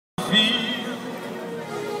feel.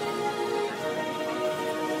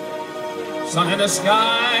 Sun in the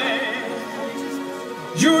sky,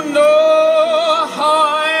 you know how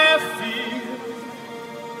I feel.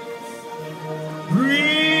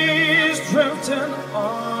 Breeze drifting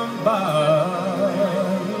on by,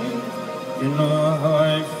 you know how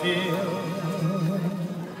I feel.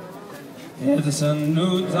 It's a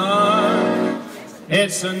new dawn,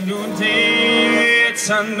 it's a new day, it's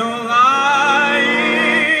a new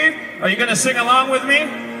life. Are you gonna sing along with me?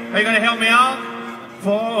 Are you gonna help me out?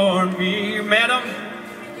 For me, madam,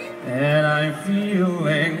 and I'm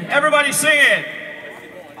feeling. Everybody sing it.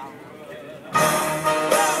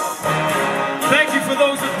 Thank you for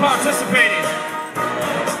those that participated.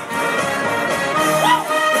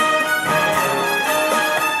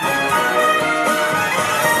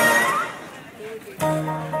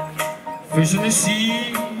 Fish in the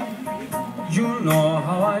sea, you know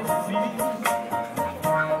how I feel.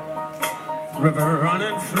 River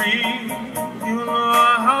running free, you know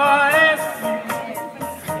how I feel.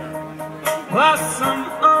 Blossom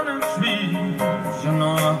on the trees, you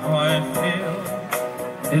know how I feel.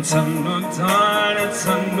 It's a new dawn, it's a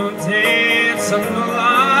new day, it's a new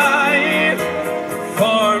life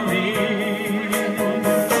for me.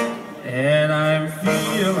 And I'm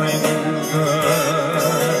feeling good.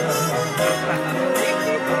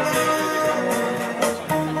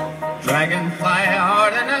 Dragonfly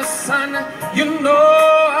out in the sun, you know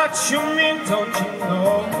what you mean, don't you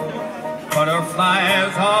know?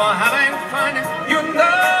 Butterflies all having fun, you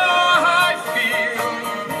know how I feel.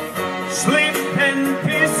 Sleep in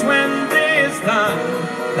peace when day is done,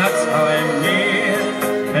 that's how I mean.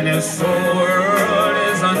 And this whole world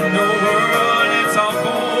is a new world, it's a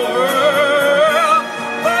whole world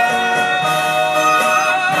for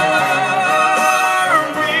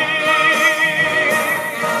me.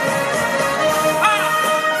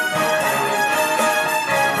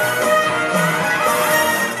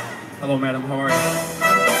 Hello, madam, how are you?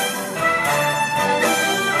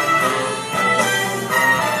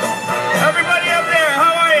 Everybody up there,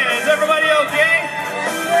 how are you? Is everybody okay?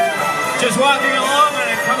 Just walking along and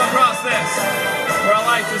I come across this, where I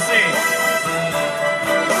like to see.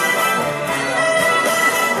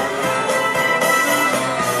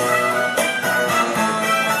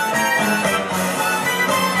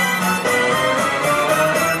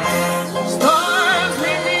 Stars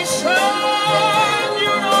make me shine,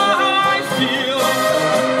 you know how I feel.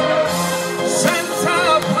 Santa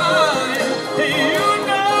pine, you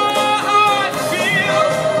know how I feel.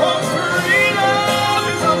 Oh, freedom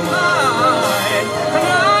is mine, and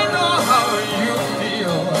I know how you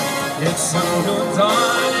feel. It's a new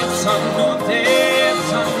dawn, it's a new day,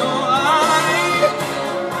 it's a new life.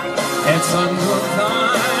 It's a new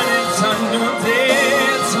dawn, it's a new day,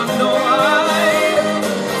 it's a new life.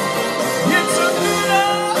 It's a new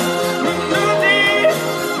dawn, a new day,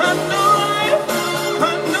 a new life,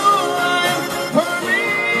 a new life for me.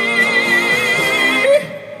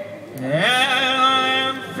 And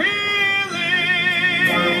I'm feeling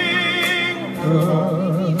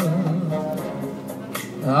good.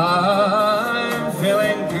 I'm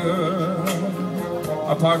feeling good,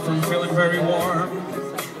 apart from feeling very warm,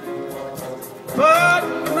 but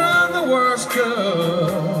none the worse good.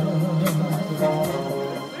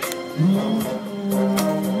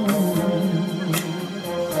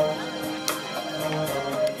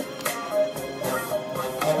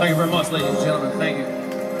 Thank you very much, ladies and gentlemen. Thank you.